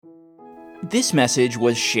This message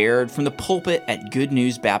was shared from the pulpit at Good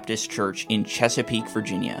News Baptist Church in Chesapeake,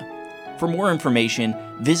 Virginia. For more information,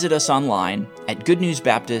 visit us online at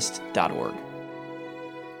goodnewsbaptist.org.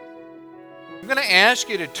 I'm going to ask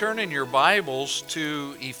you to turn in your Bibles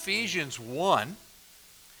to Ephesians 1,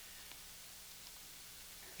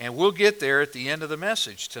 and we'll get there at the end of the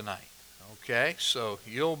message tonight. Okay, so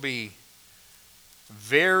you'll be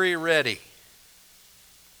very ready.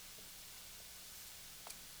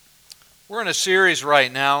 We're in a series right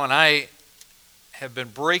now, and I have been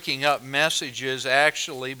breaking up messages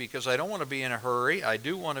actually because I don't want to be in a hurry. I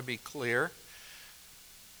do want to be clear.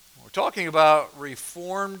 We're talking about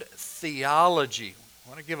Reformed theology. I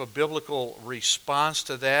want to give a biblical response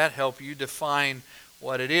to that, help you define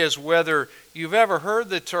what it is. Whether you've ever heard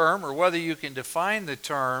the term or whether you can define the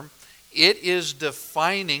term, it is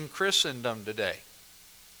defining Christendom today.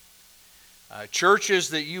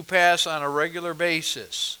 Churches that you pass on a regular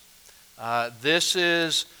basis. This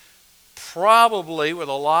is probably, with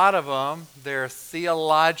a lot of them, their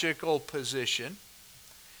theological position.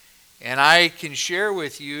 And I can share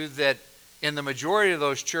with you that in the majority of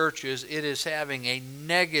those churches, it is having a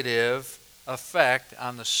negative effect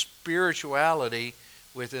on the spirituality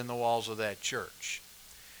within the walls of that church.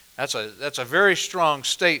 That's a very strong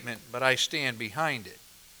statement, but I stand behind it.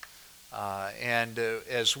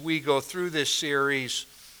 As we go through this series,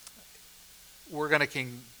 we're going to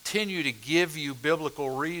continue to give you biblical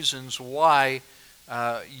reasons why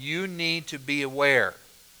you need to be aware.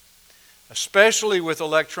 Especially with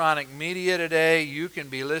electronic media today, you can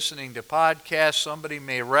be listening to podcasts. Somebody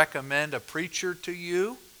may recommend a preacher to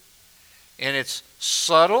you, and it's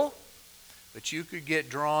subtle, but you could get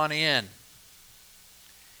drawn in.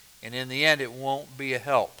 And in the end, it won't be a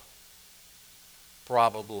help,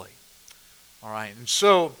 probably. All right, and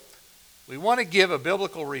so we want to give a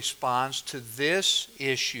biblical response to this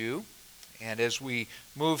issue. And as we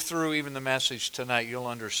move through even the message tonight, you'll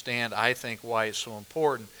understand, I think, why it's so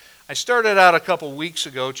important. I started out a couple weeks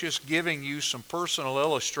ago just giving you some personal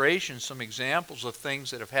illustrations, some examples of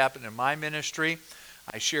things that have happened in my ministry.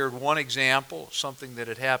 I shared one example, something that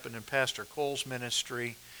had happened in Pastor Cole's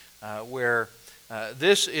ministry, where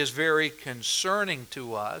this is very concerning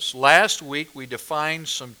to us. Last week we defined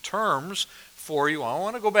some terms for you. I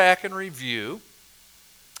want to go back and review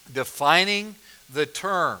defining the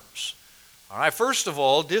terms. All right, first of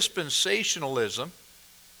all, dispensationalism.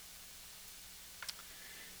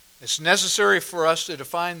 It's necessary for us to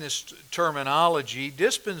define this terminology.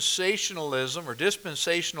 Dispensationalism or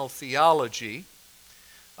dispensational theology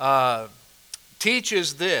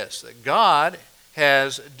teaches this, that God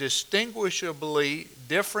has distinguishably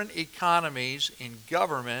different economies in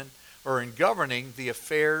government or in governing the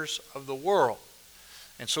affairs of the world.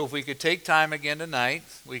 And so if we could take time again tonight,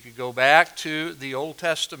 we could go back to the Old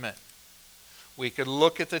Testament. We could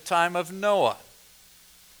look at the time of Noah.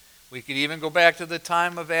 We could even go back to the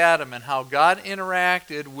time of Adam and how God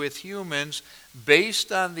interacted with humans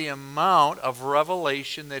based on the amount of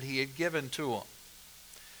revelation that He had given to them.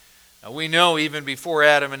 Now we know even before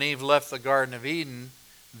Adam and Eve left the Garden of Eden,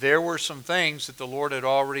 there were some things that the Lord had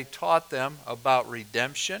already taught them about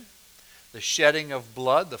redemption, the shedding of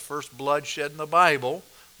blood. The first blood shed in the Bible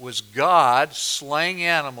was God slaying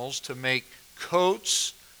animals to make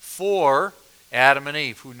coats for Adam and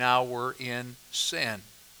Eve, who now were in sin.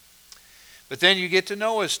 But then you get to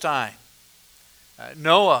Noah's time.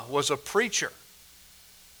 Noah was a preacher.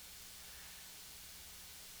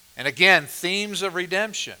 And again, themes of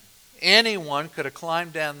redemption. Anyone could have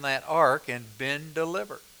climbed down that ark and been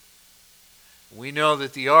delivered. We know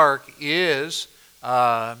that the ark is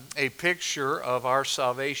a picture of our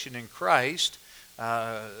salvation in Christ.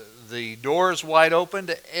 The door is wide open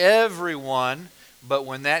to everyone, but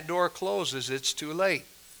when that door closes, it's too late.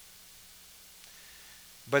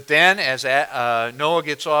 But then as Noah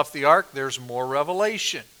gets off the ark, there's more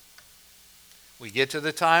revelation. We get to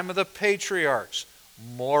the time of the patriarchs,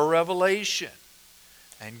 more revelation.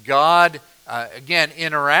 And God, again,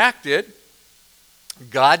 interacted.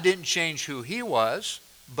 God didn't change who He was,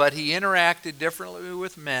 but He interacted differently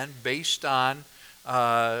with men based on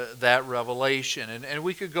that revelation. And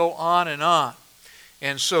we could go on and on.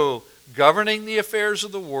 And so, governing the affairs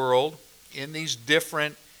of the world in these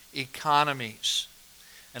different economies.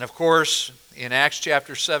 And of course, in Acts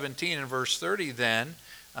chapter 17 and verse 30 then,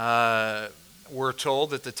 we're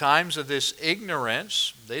told that the times of this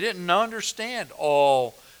ignorance, they didn't understand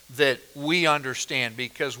all that we understand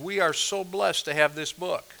because we are so blessed to have this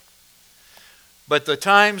book. But the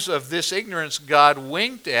times of this ignorance God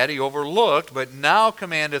winked at, He overlooked, but now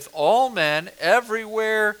commandeth all men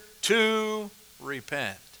everywhere to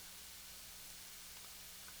repent.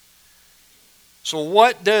 So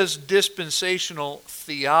what does dispensational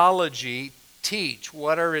theology teach?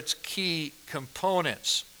 What are its key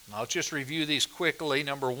components? I'll just review these quickly.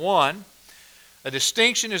 Number one, a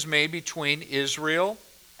distinction is made between Israel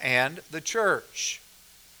and the church.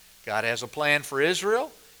 God has a plan for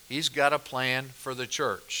Israel. He's got a plan for the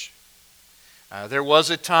church. There was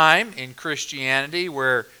a time in Christianity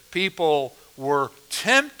where people were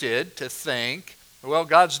tempted to think, well,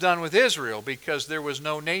 God's done with Israel because there was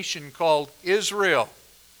no nation called Israel.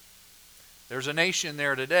 There's a nation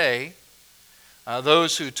there today.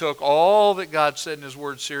 Those who took all that God said in His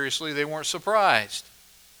Word seriously, they weren't surprised.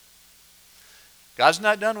 God's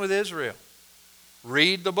not done with Israel.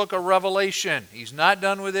 Read the book of Revelation. He's not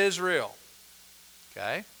done with Israel.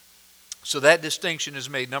 Okay? So that distinction is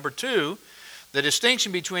made. Number two, the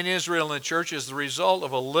distinction between Israel and the church is the result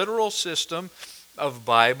of a literal system of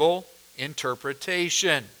Bible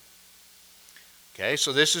interpretation. Okay,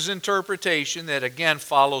 so this is interpretation that again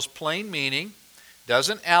follows plain meaning,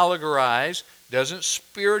 doesn't allegorize, doesn't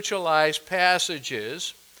spiritualize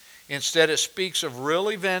passages. Instead, it speaks of real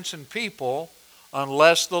events and people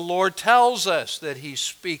unless the Lord tells us that He's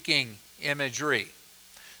speaking imagery.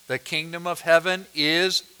 The kingdom of heaven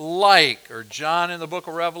is like, or John in the book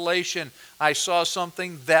of Revelation, I saw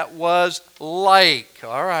something that was like.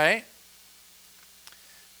 All right.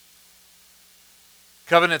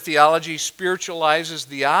 Covenant theology spiritualizes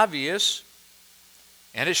the obvious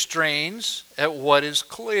and it strains at what is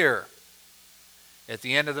clear. At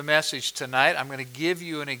the end of the message tonight, I'm going to give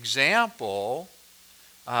you an example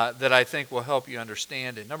that I think will help you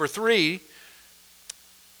understand it. Number three,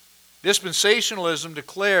 dispensationalism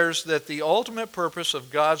declares that the ultimate purpose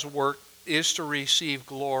of God's work is to receive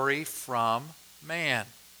glory from man.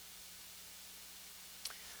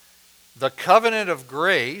 The covenant of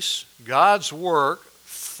grace, God's work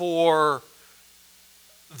for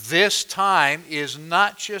this time, is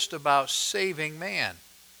not just about saving man.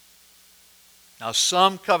 Now,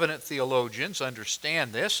 some covenant theologians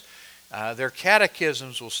understand this. Their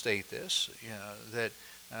catechisms will state this, that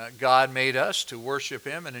God made us to worship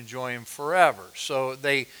Him and enjoy Him forever. So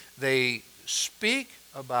they speak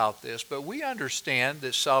about this, but we understand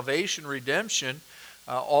that salvation, redemption,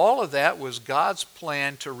 all of that was God's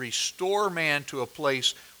plan to restore man to a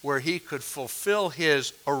place where he could fulfill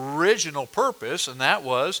His original purpose, and that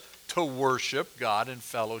was to worship God and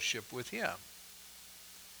fellowship with Him.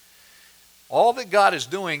 All that God is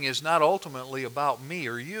doing is not ultimately about me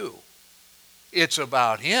or you. It's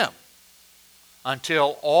about Him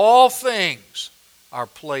until all things are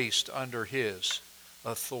placed under His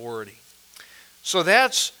authority. So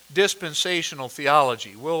that's dispensational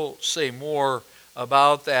theology. We'll say more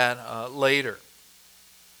about that later.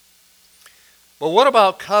 But what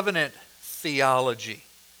about covenant theology?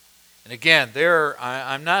 And again,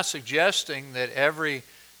 I'm not suggesting that every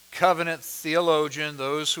covenant theologian,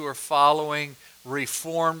 those who are following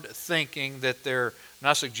Reformed thinking, that they're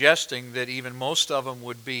not suggesting that even most of them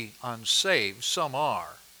would be unsaved. Some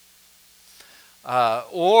are.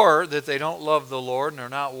 Or that they don't love the Lord and are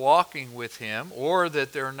not walking with Him, or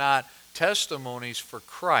that they're not testimonies for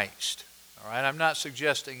Christ. All right, I'm not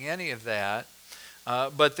suggesting any of that.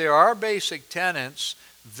 But there are basic tenets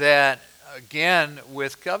that, again,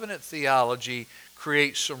 with covenant theology,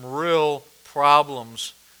 create some real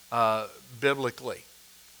problems biblically.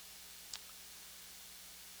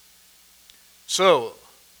 So,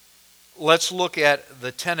 let's look at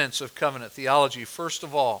the tenets of covenant theology. First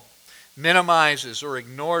of all, minimizes or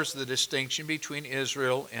ignores the distinction between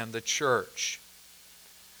Israel and the church.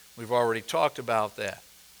 We've already talked about that.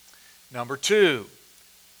 Number two,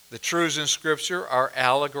 the truths in Scripture are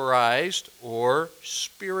allegorized or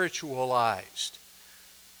spiritualized.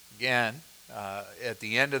 Again, at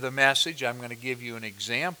the end of the message, I'm going to give you an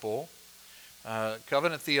example.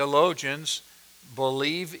 Covenant theologians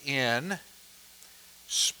believe in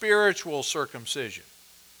spiritual circumcision.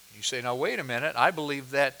 You say, now wait a minute, I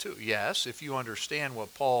believe that too. Yes, if you understand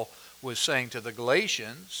what Paul was saying to the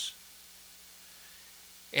Galatians.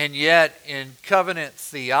 And yet, in covenant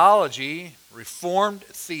theology, Reformed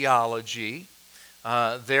theology,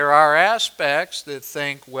 there are aspects that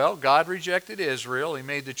think, well, God rejected Israel. He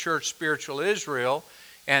made the church spiritual Israel.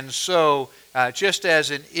 And so, just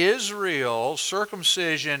as in Israel,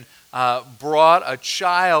 circumcision brought a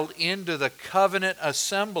child into the covenant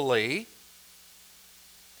assembly,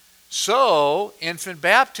 so infant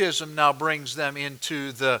baptism now brings them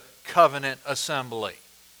into the covenant assembly.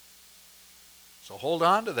 So hold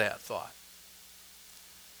on to that thought.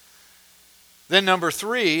 Then number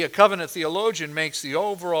three, a covenant theologian makes the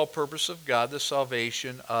overall purpose of God the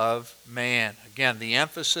salvation of man. Again, the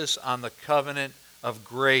emphasis on the covenant of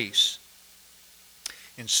grace.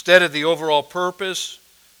 Instead of the overall purpose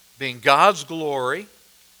being God's glory,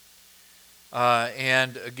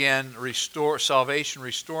 and again, salvation,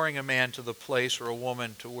 restoring a man to the place or a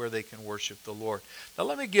woman to where they can worship the Lord. Now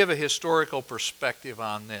let me give a historical perspective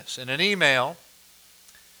on this. In an email,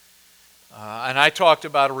 and I talked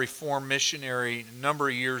about a Reformed missionary a number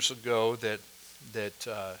of years ago that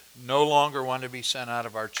no longer wanted to be sent out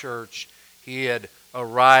of our church. He had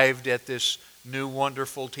arrived at this new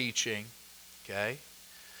wonderful teaching. Okay?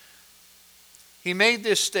 He made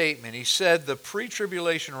this statement. He said the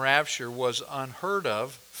pre-tribulation rapture was unheard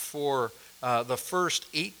of for the first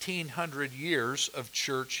 1,800 years of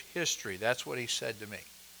church history. That's what he said to me.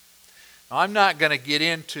 Now, I'm not going to get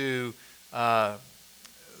into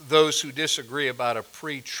those who disagree about a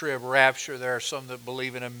pre-trib rapture. There are some that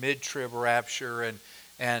believe in a mid-trib rapture,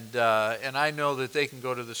 and I know that they can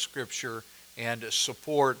go to the Scripture and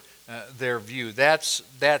support their view.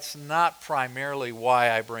 That's not primarily why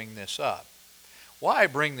I bring this up. Why I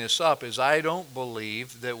bring this up is I don't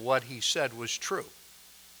believe that what he said was true.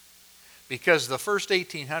 Because the first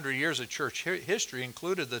 1,800 years of church history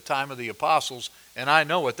included the time of the apostles, and I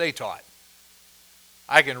know what they taught.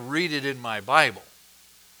 I can read it in my Bible.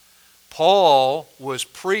 Paul was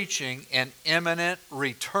preaching an imminent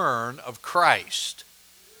return of Christ.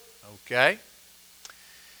 Okay?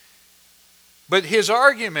 But his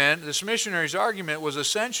argument, this missionary's argument, was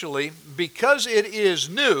essentially, because it is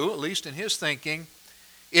new, at least in his thinking,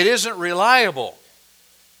 it isn't reliable.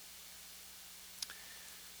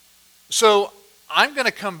 So I'm going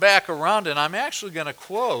to come back around and I'm actually going to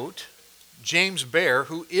quote James Bear,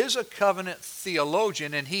 who is a covenant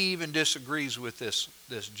theologian, and he even disagrees with this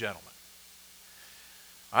gentleman.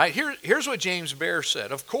 All right, here's what James Bear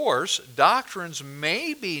said. Of course, doctrines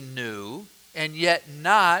may be new and yet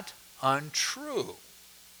not untrue.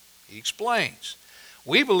 He explains.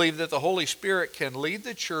 We believe that the Holy Spirit can lead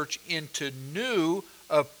the church into new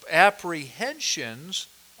apprehensions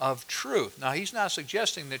of truth. Now, he's not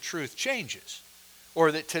suggesting that truth changes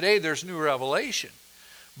or that today there's new revelation.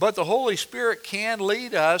 But the Holy Spirit can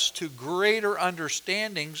lead us to greater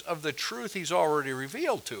understandings of the truth he's already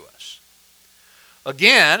revealed to us.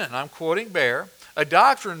 Again, and I'm quoting Bear, a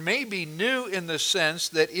doctrine may be new in the sense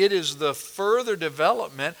that it is the further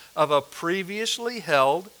development of a previously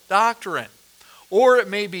held doctrine. Or it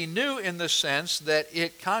may be new in the sense that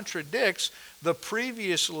it contradicts the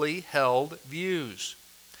previously held views.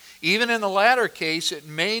 Even in the latter case, it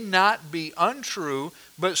may not be untrue,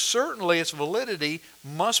 but certainly its validity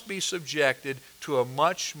must be subjected to a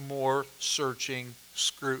much more searching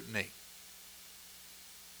scrutiny.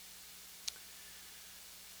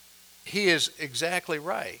 He is exactly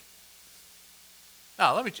right.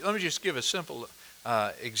 Now, let me just give a simple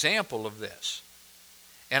example of this.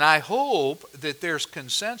 And I hope that there's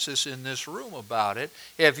consensus in this room about it.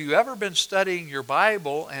 Have you ever been studying your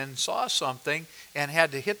Bible and saw something and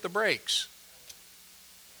had to hit the brakes?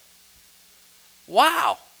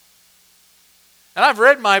 Wow! And I've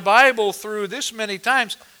read my Bible through this many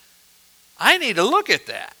times. I need to look at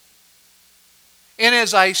that. And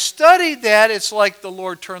as I studied that, it's like the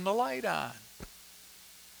Lord turned the light on.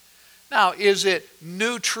 Now, is it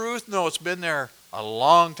new truth? No, it's been there a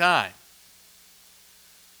long time.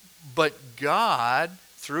 But God,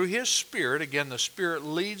 through His Spirit, again, the Spirit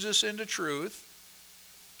leads us into truth.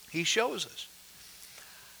 He shows us.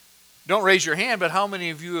 Don't raise your hand, but how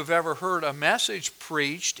many of you have ever heard a message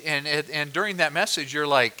preached, and during that message you're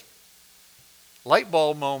like, light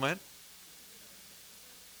bulb moment.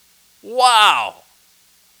 Wow!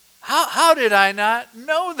 How did I not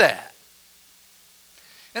know that?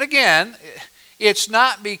 And again, it's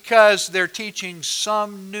not because they're teaching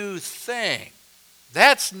some new thing.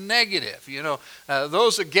 That's negative. You know,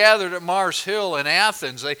 those that gathered at Mars Hill in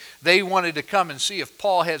Athens, they wanted to come and see if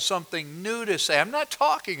Paul had something new to say. I'm not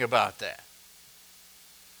talking about that.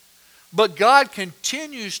 But God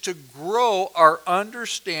continues to grow our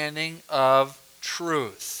understanding of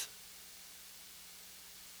truth.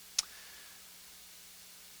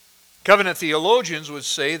 Covenant theologians would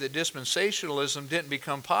say that dispensationalism didn't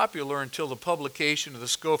become popular until the publication of the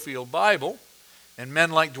Scofield Bible, and men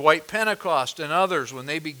like Dwight Pentecost and others, when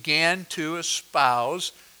they began to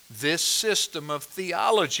espouse this system of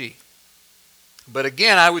theology. But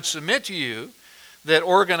again, I would submit to you that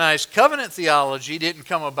organized covenant theology didn't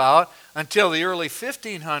come about until the early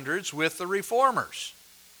 1500s with the Reformers.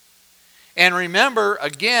 And remember,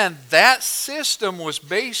 again, that system was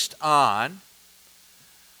based on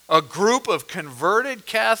a group of converted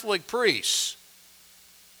Catholic priests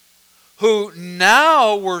who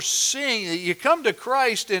now were seeing that you come to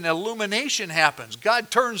Christ and illumination happens.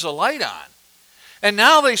 God turns the light on. And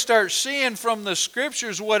now they start seeing from the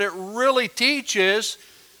Scriptures what it really teaches,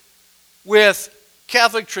 with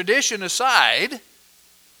Catholic tradition aside.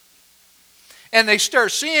 And they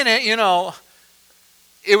start seeing it,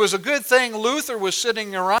 it was a good thing Luther was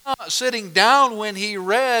sitting down when he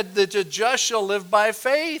read that the just shall live by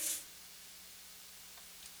faith.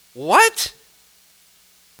 What?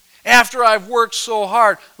 After I've worked so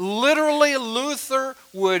hard. Literally, Luther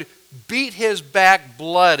would beat his back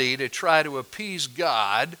bloody to try to appease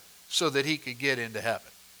God so that he could get into heaven.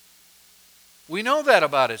 We know that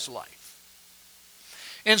about his life.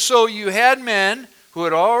 And so you had men who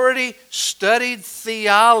had already studied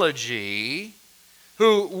theology,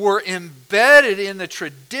 who were embedded in the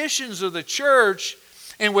traditions of the church,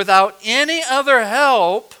 and without any other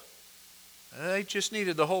help, they just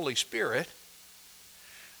needed the Holy Spirit.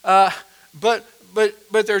 But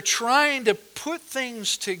they're trying to put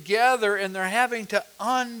things together, and they're having to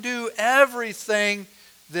undo everything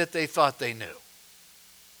that they thought they knew.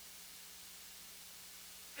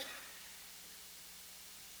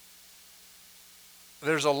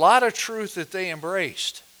 There's a lot of truth that they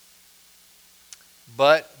embraced,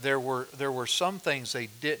 but there were some things they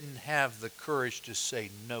didn't have the courage to say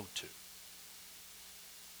no to.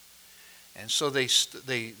 And so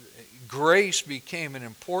grace became an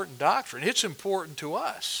important doctrine. It's important to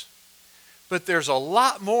us. But there's a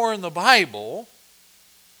lot more in the Bible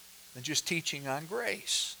than just teaching on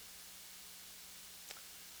grace.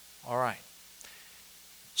 All right.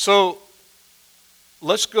 So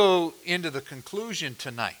let's go into the conclusion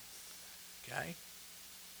tonight. Okay?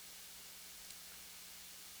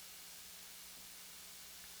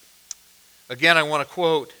 Again, I want to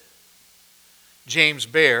quote James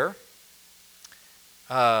Bear.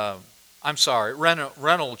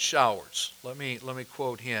 Reynolds Showers. Let me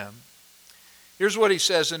quote him. Here's what he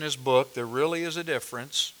says in his book. There really is a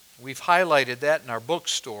difference. We've highlighted that in our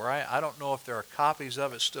bookstore. I don't know if there are copies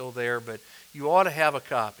of it still there, but you ought to have a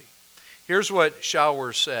copy. Here's what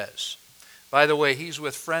Showers says. By the way, he's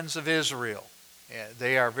with Friends of Israel.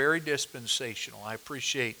 They are very dispensational. I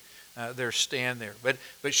appreciate their stand there. But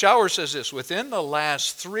Showers says this: within the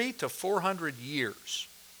last 300 to 400 years,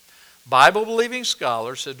 Bible-believing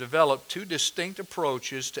scholars have developed two distinct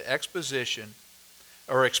approaches to expositing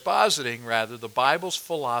the Bible's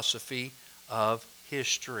philosophy of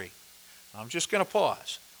history. I'm just going to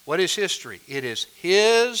pause. What is history? It is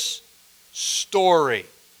His story.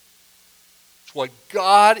 It's what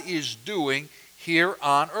God is doing here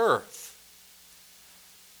on earth.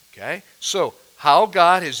 Okay? So, how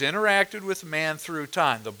God has interacted with man through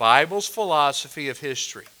time. The Bible's philosophy of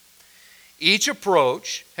history. Each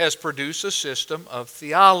approach has produced a system of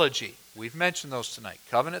theology. We've mentioned those tonight.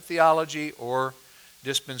 Covenant theology or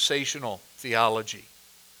dispensational theology.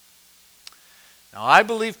 Now, I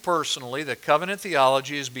believe personally that covenant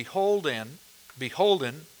theology is beholden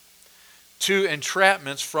to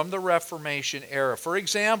entrapments from the Reformation era. For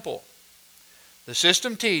example, the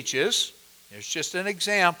system teaches, here's just an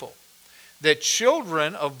example, that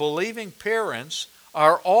children of believing parents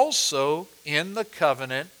are also in the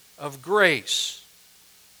covenant of grace,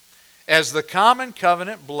 as the common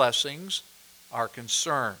covenant blessings are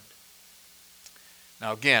concerned.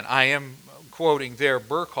 Now again, I am quoting there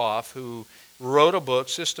Berkhoff, who wrote a book,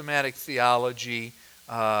 Systematic Theology,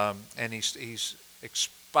 and he's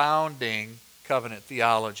expounding covenant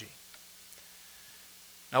theology.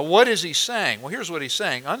 Now what is he saying? Well, here's what he's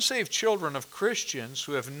saying. Unsaved children of Christians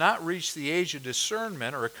who have not reached the age of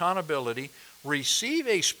discernment or accountability receive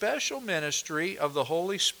a special ministry of the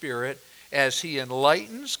Holy Spirit as He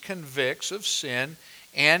enlightens, convicts of sin,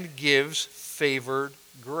 and gives favored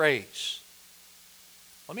grace.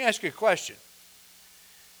 Let me ask you a question.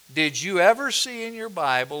 Did you ever see in your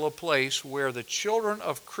Bible a place where the children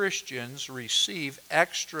of Christians receive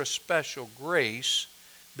extra special grace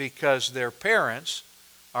because their parents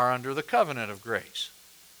are under the covenant of grace?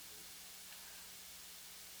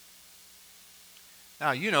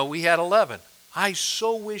 Now, we had 11. I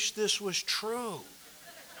so wish this was true.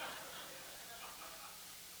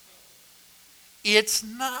 It's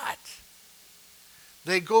not.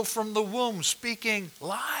 They go from the womb speaking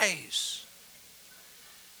lies.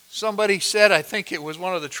 Somebody said, I think it was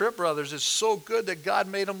one of the Tripp brothers, it's so good that God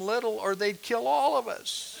made them little or they'd kill all of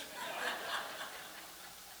us.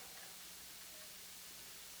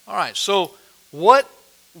 All right, so what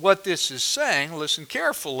this is saying, listen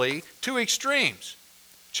carefully, two extremes.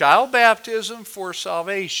 Child baptism for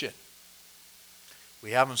salvation.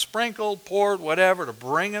 We have them sprinkled, poured, whatever, to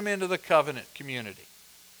bring them into the covenant community.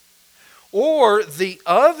 Or the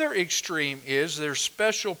other extreme is there's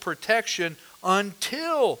special protection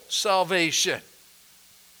until salvation.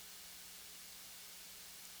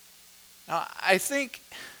 Now, I think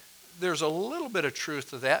there's a little bit of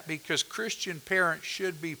truth to that, because Christian parents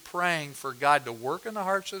should be praying for God to work in the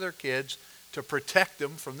hearts of their kids, to protect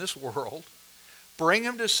them from this world, bring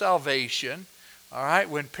them to salvation. All right,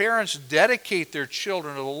 when parents dedicate their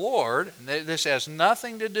children to the Lord, and this has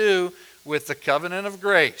nothing to do with the covenant of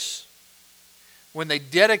grace. When they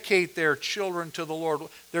dedicate their children to the Lord,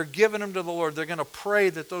 they're giving them to the Lord. They're going to pray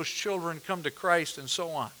that those children come to Christ and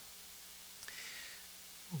so on.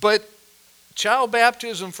 But child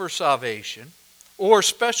baptism for salvation or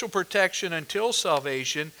special protection until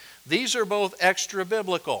salvation, these are both extra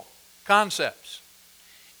biblical concepts.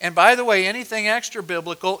 And by the way, anything extra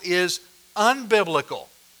biblical is unbiblical.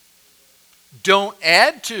 Don't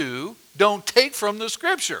add to, don't take from the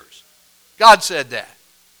Scriptures. God said that.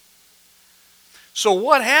 So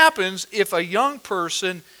what happens if a young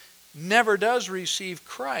person never does receive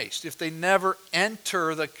Christ, if they never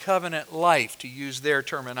enter the covenant life, to use their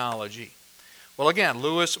terminology? Well, again,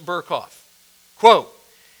 Louis Berkhoff, quote,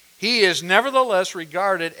 "He is nevertheless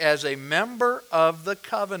regarded as a member of the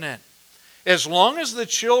covenant. As long as the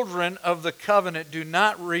children of the covenant do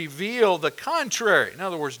not reveal the contrary," in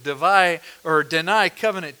other words, deny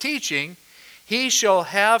covenant teaching, we shall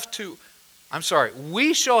have to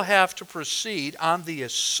proceed on the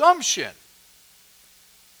assumption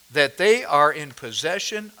that they are in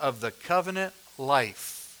possession of the covenant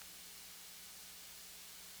life.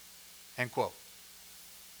 End quote.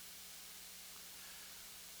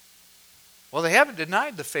 Well, they haven't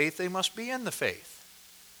denied the faith, they must be in the faith.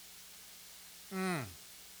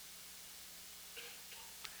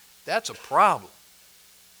 That's a problem.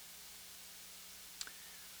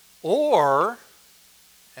 Or,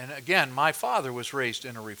 and again, my father was raised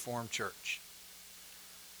in a Reformed church.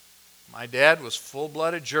 My dad was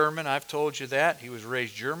full-blooded German, I've told you that. He was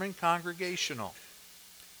raised German Congregational.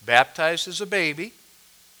 Baptized as a baby.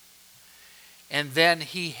 And then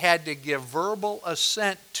he had to give verbal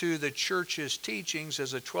assent to the church's teachings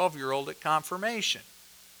as a 12-year-old at confirmation.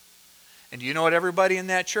 And do you know what everybody in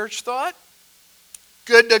that church thought?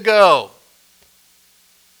 Good to go.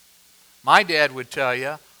 My dad would tell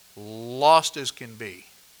you, lost as can be.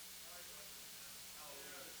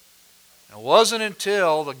 It wasn't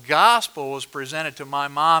until the gospel was presented to my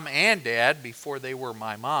mom and dad, before they were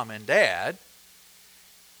my mom and dad,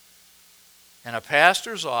 in a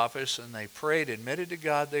pastor's office, and they prayed, admitted to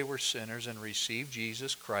God they were sinners, and received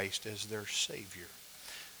Jesus Christ as their Savior.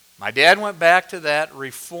 My dad went back to that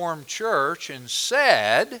Reformed church and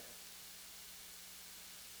said,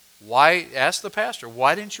 asked the pastor,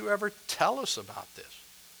 "Why didn't you ever tell us about this?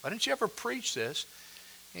 Why didn't you ever preach this?"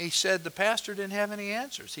 And he said the pastor didn't have any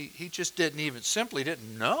answers. He just simply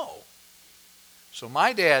didn't know. So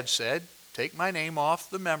my dad said, "Take my name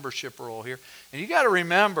off the membership roll here." And you got to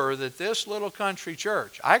remember that this little country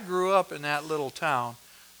church, I grew up in that little town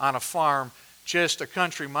on a farm just a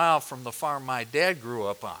country mile from the farm my dad grew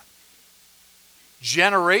up on.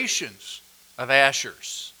 Generations of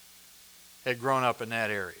Aschers had grown up in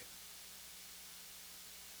that area.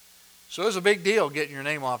 So it was a big deal getting your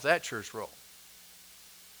name off that church roll.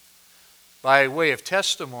 By way of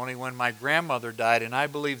testimony, when my grandmother died, and I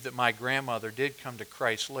believe that my grandmother did come to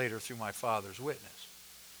Christ later through my father's witness,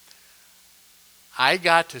 I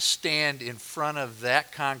got to stand in front of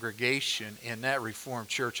that congregation in that Reformed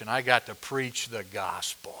church, and I got to preach the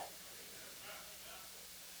gospel.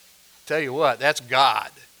 Tell you what, that's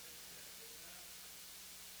God.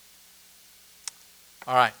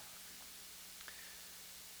 All right.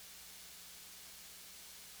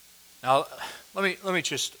 Now, let me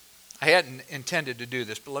just, I hadn't intended to do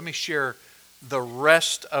this, but let me share the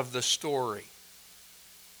rest of the story.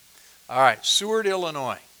 All right, Seward,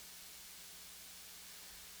 Illinois.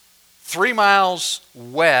 3 miles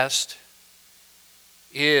west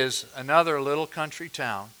is another little country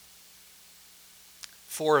town,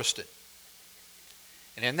 Forested.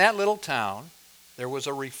 And in that little town, there was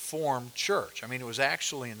a Reformed church. I mean, it was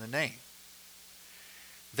actually in the name.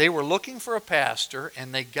 They were looking for a pastor,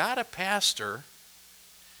 and they got a pastor.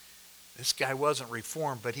 This guy wasn't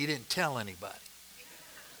Reformed, but he didn't tell anybody.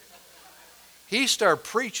 He started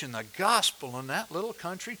preaching the gospel in that little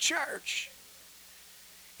country church.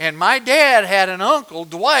 And my dad had an uncle,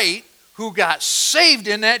 Dwight, who got saved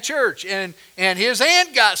in that church. And his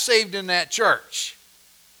aunt got saved in that church.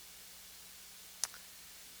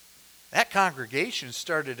 That congregation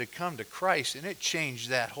started to come to Christ, and it changed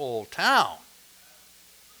that whole town.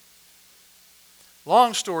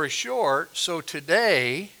 Long story short, so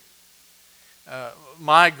today,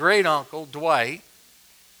 my great uncle, Dwight,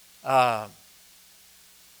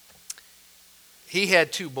 he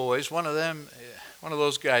had 2 boys. One of them one of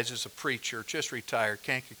those guys is a preacher, just retired,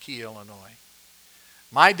 Kankakee, Illinois.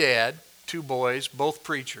 My dad, 2 boys, both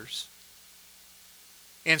preachers.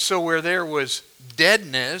 And so where there was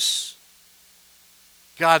deadness,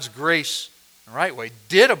 God's grace, the right way,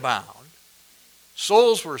 did abound.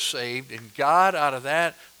 Souls were saved, and God, out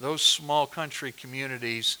of those small country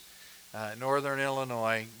communities, northern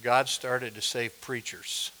Illinois, God started to save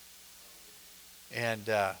preachers. And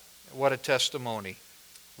what a testimony,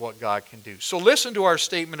 what God can do. So listen to our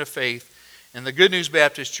statement of faith in the Good News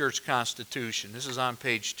Baptist Church Constitution. This is on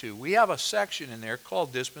page 2. We have a section in there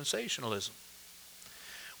called Dispensationalism.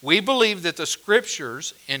 We believe that the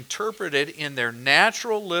Scriptures, interpreted in their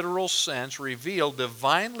natural, literal sense, reveal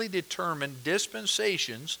divinely determined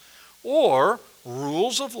dispensations or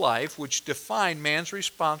rules of life which define man's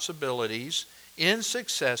responsibilities in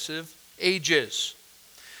successive ages.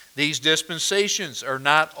 These dispensations are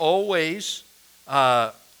not always,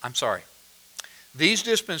 these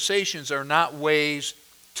dispensations are not ways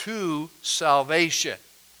to salvation.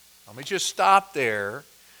 Let me just stop there.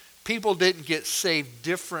 People didn't get saved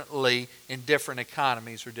differently in different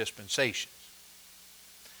economies or dispensations.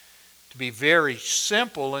 To be very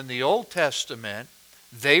simple, in the Old Testament,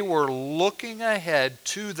 they were looking ahead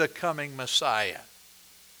to the coming Messiah.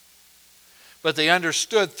 But they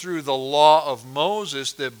understood through the law of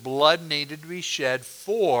Moses that blood needed to be shed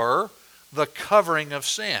for the covering of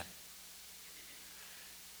sin.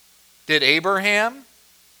 Did Abraham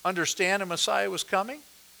understand a Messiah was coming?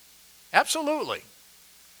 Absolutely.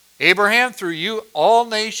 Abraham, through you, all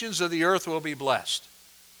nations of the earth will be blessed.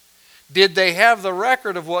 Did they have the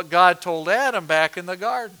record of what God told Adam back in the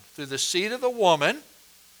garden? Through the seed of the woman,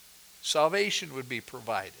 salvation would be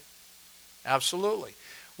provided. Absolutely.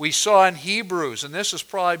 We saw in Hebrews, and this has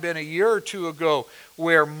probably been a year or 2 ago,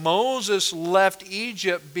 where Moses left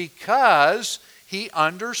Egypt because he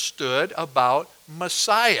understood about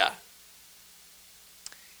Messiah.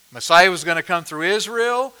 Messiah was going to come through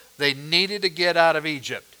Israel. They needed to get out of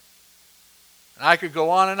Egypt. And I could go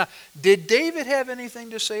on and on. Did David have anything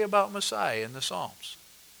to say about Messiah in the Psalms?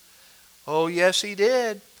 Oh, yes, he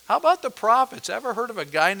did. How about the prophets? Ever heard of a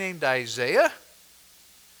guy named Isaiah?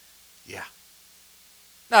 Yeah.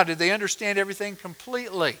 Now, did they understand everything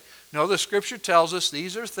completely? No, the Scripture tells us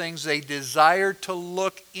these are things they desired to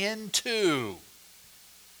look into.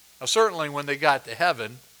 Now, certainly when they got to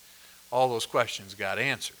heaven, all those questions got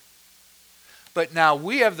answered. But now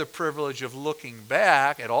we have the privilege of looking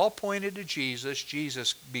back. It all pointed to Jesus.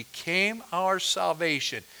 Jesus became our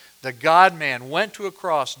salvation. The God-man went to a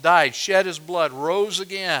cross, died, shed his blood, rose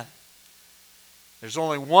again. There's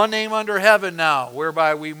only one name under heaven now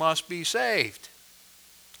whereby we must be saved.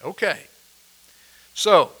 Okay.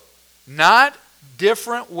 So, not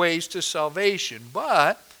different ways to salvation,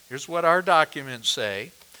 but here's what our documents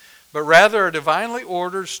say. But rather are divinely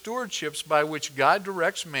ordered stewardships by which God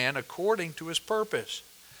directs man according to his purpose.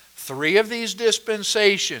 3 of these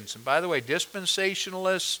dispensations, and by the way,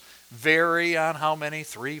 dispensationalists vary on how many,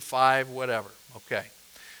 3, 5, whatever. Okay.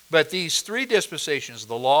 But these 3 dispensations,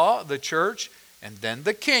 the law, the church, and then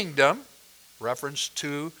the kingdom, reference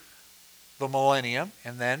to the millennium,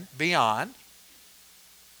 and then beyond,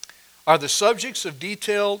 are the subjects of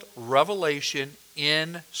detailed revelation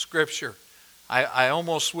in Scripture. I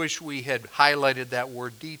almost wish we had highlighted that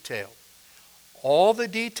word detail. All the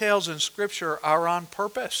details in Scripture are on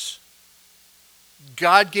purpose.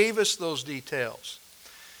 God gave us those details.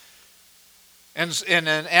 And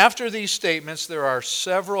then after these statements, there are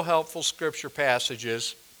several helpful Scripture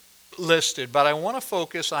passages listed, but I want to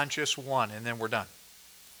focus on just one, and then we're done.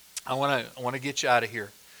 I want to get you out of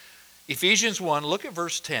here. Ephesians 1, look at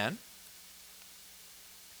verse 10.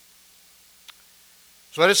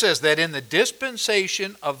 So what it says, that in the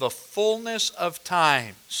dispensation of the fullness of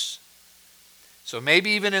times. So maybe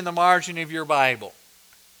even in the margin of your Bible.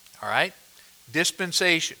 All right?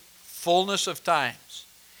 Dispensation, fullness of times.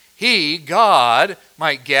 He, God,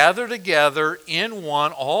 might gather together in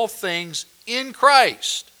one all things in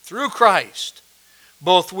Christ, through Christ,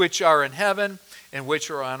 both which are in heaven and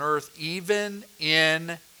which are on earth, even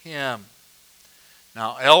in Him.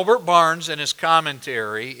 Now, Albert Barnes, in his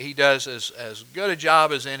commentary, he does as good a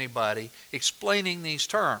job as anybody explaining these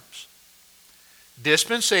terms.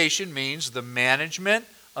 Dispensation means the management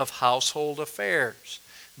of household affairs.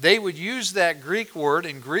 They would use that Greek word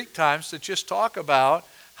in Greek times to just talk about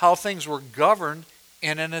how things were governed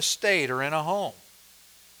in an estate or in a home.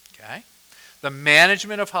 Okay? The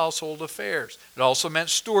management of household affairs. It also meant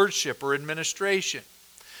stewardship or administration.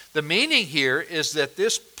 The meaning here is that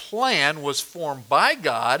this plan was formed by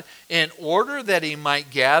God in order that He might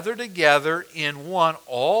gather together in one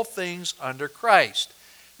all things under Christ.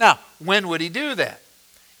 Now, when would he do that?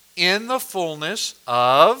 In the fullness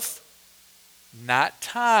of, not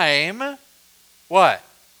time, what?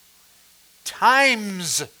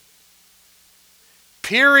 Times.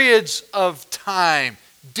 Periods of time.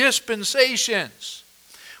 Dispensations.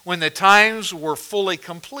 When the times were fully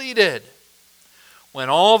completed. When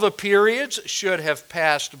all the periods should have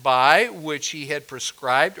passed by, which he had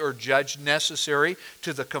prescribed or judged necessary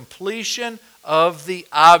to the completion of the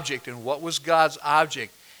object. And what was God's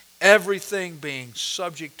object? Everything being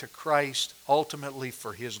subject to Christ ultimately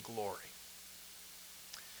for his glory.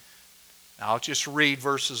 Now I'll just read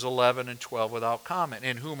verses 11 and 12 without comment.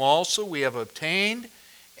 In whom also we have obtained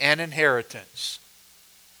an inheritance.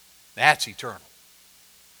 That's eternal.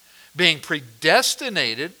 Being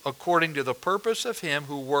predestinated according to the purpose of him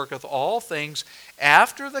who worketh all things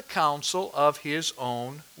after the counsel of his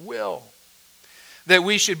own will. That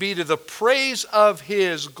we should be to the praise of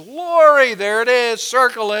his glory. There it is.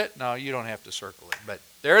 Circle it. No, you don't have to circle it, but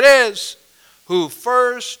there it is. Who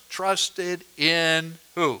first trusted in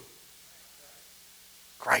who?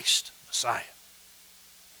 Christ, Messiah.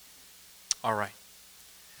 All right.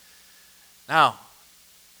 Now,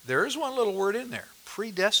 there is one little word in there.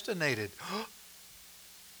 Predestinated.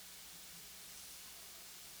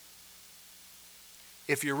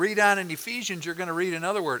 If you read on in Ephesians, you're going to read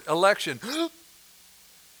another word. Election.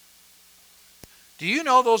 Do you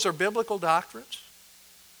know those are biblical doctrines?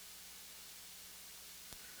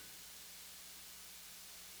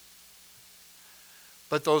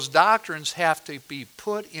 But those doctrines have to be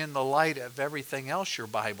put in the light of everything else your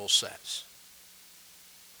Bible says.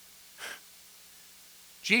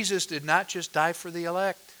 Jesus did not just die for the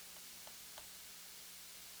elect.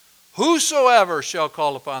 Whosoever shall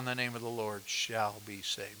call upon the name of the Lord shall be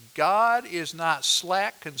saved. God is not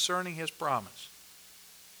slack concerning his promise.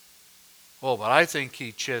 Oh, but I think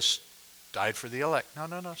he just died for the elect.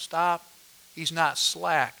 No, stop. He's not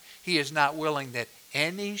slack. He is not willing that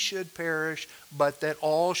any should perish, but that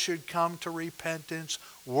all should come to repentance.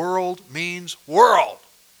 World means world.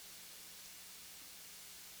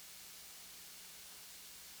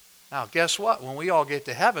 Now, guess what? When we all get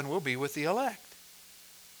to heaven, we'll be with the elect.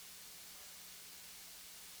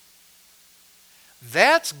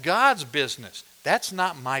 That's God's business. That's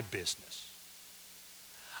not my business.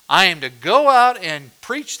 I am to go out and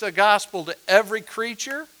preach the gospel to every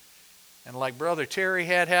creature. And like Brother Terry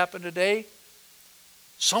had happen today,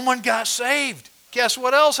 someone got saved. Guess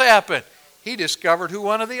what else happened? He discovered who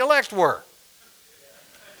one of the elect were.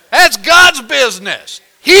 That's God's business.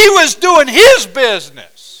 He was doing his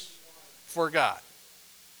business for God.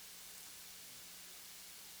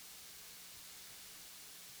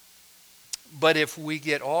 But if we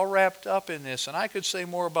get all wrapped up in this, and I could say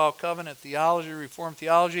more about covenant theology, Reformed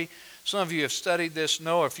theology. Some of you have studied this,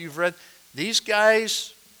 know, if you've read, these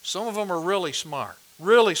guys, some of them are really smart.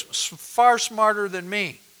 Really far smarter than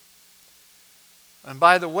me. And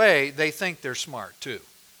by the way, they think they're smart too.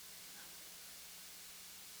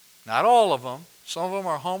 Not all of them. Some of them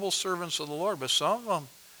are humble servants of the Lord, but some of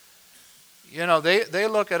them, they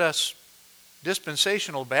look at us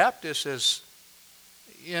dispensational Baptists as,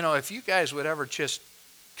 if you guys would ever just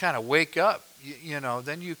kind of wake up,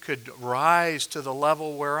 then you could rise to the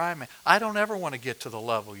level where I'm at. I don't ever want to get to the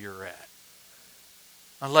level you're at.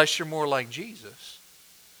 Unless you're more like Jesus.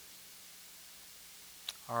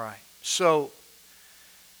 All right. So,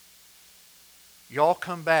 y'all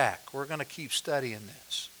come back. We're going to keep studying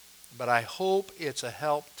this. But I hope it's a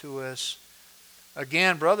help to us.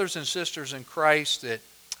 Again, brothers and sisters in Christ that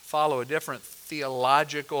follow a different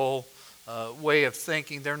theological way of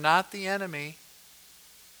thinking, they're not the enemy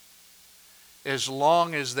as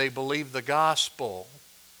long as they believe the gospel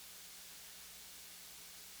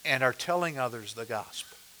and are telling others the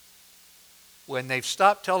gospel. When they've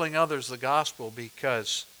stopped telling others the gospel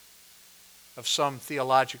because of some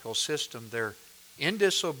theological system, they're in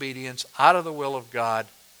disobedience, out of the will of God,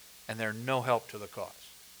 and they're no help to the cause.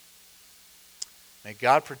 May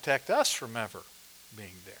God protect us from ever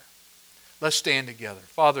being there. Let's stand together.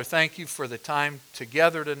 Father, thank you for the time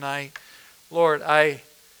together tonight. Lord, I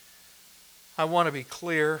want to be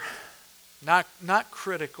clear, not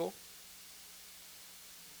critical,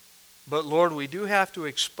 but Lord, we do have to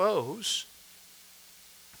expose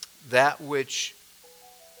that which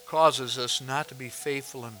causes us not to be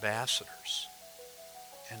faithful ambassadors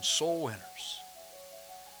and soul winners.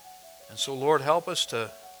 And so, Lord, help us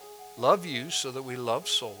to love you so that we love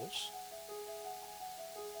souls.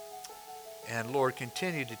 And, Lord,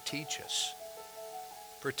 continue to teach us.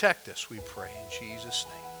 Protect us, we pray, in Jesus'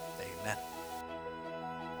 name. Amen.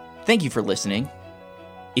 Thank you for listening.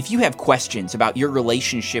 If you have questions about your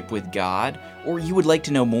relationship with God, or you would like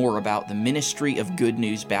to know more about the ministry of Good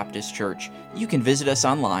News Baptist Church, you can visit us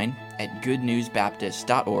online at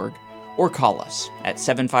goodnewsbaptist.org or call us at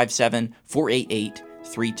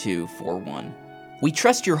 757-488-3241. We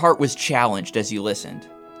trust your heart was challenged as you listened,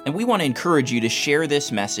 and we want to encourage you to share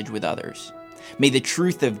this message with others. May the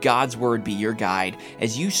truth of God's Word be your guide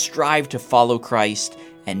as you strive to follow Christ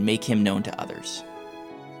and make Him known to others.